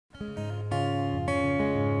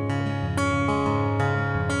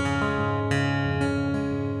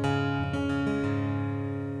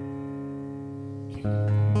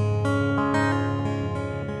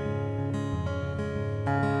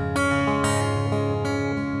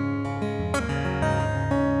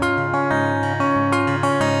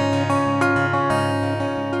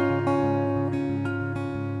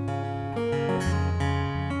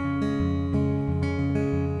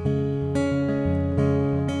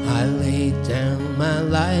down my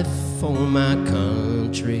life for my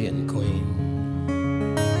country and queen.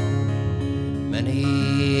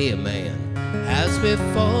 Many a man has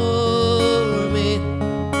before me.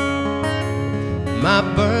 My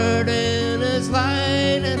burden is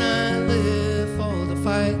light and I live for the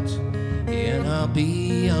fight, and I'll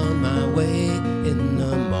be on my way in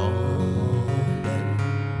the morning.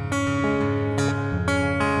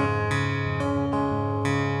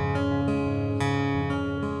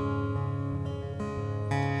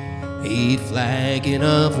 A flagon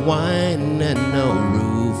of wine and no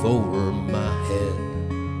roof over my head.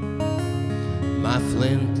 My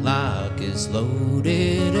flintlock is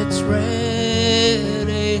loaded, it's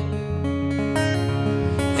ready,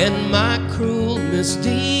 and my cruel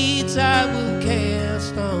misdeeds I will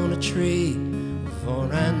cast on a tree,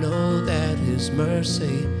 for I know that His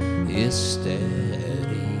mercy is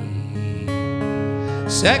steady.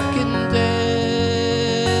 Secondary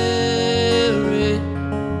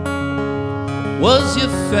was your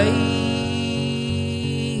favor.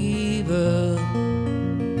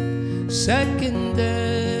 Secondary,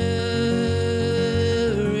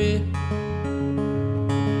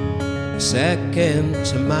 second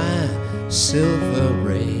to my silver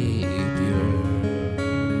rapier.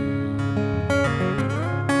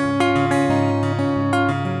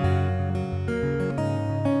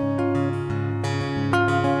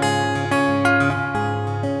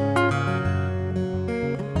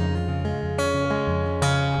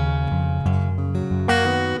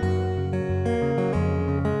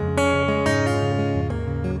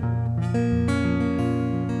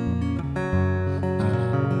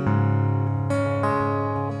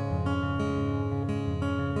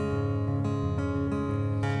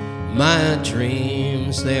 My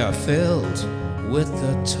dreams, they are filled with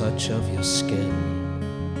the touch of your skin.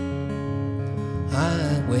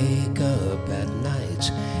 I wake up at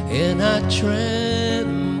night and I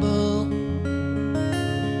tremble,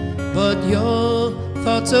 but your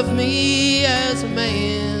thoughts of me as a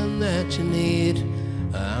man that you need,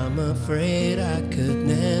 I'm afraid I could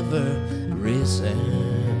never resemble.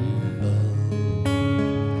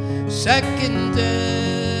 Secondary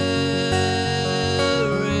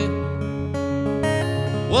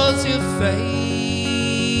was your favor.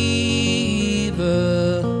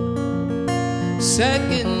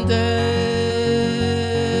 Secondary,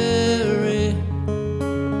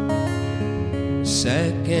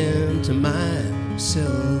 second to my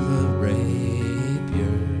silver rapier.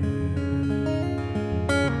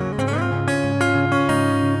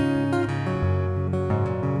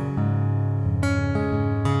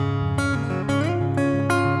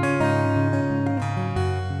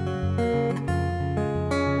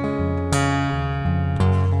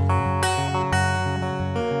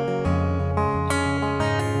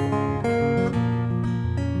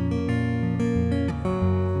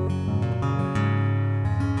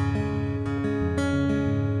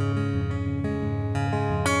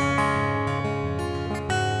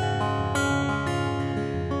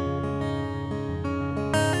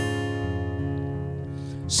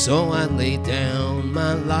 So I lay down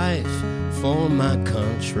my life for my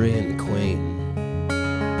country and queen.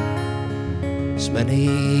 As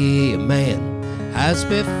many a man has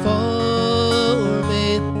before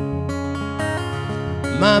me.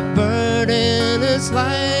 My burden is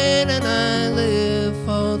light and I live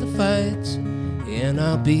for the fight, and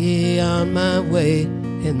I'll be on my way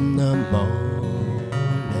in the morning.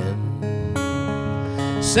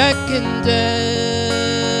 Secondary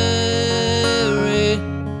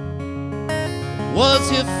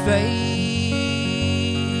was your favor.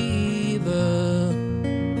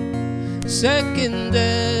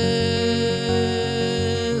 Secondary,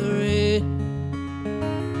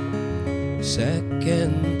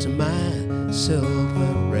 second to my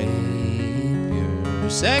silver rapier.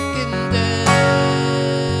 Secondary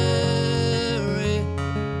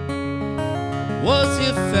was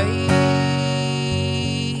your favor.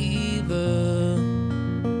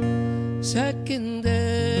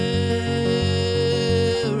 Secondary,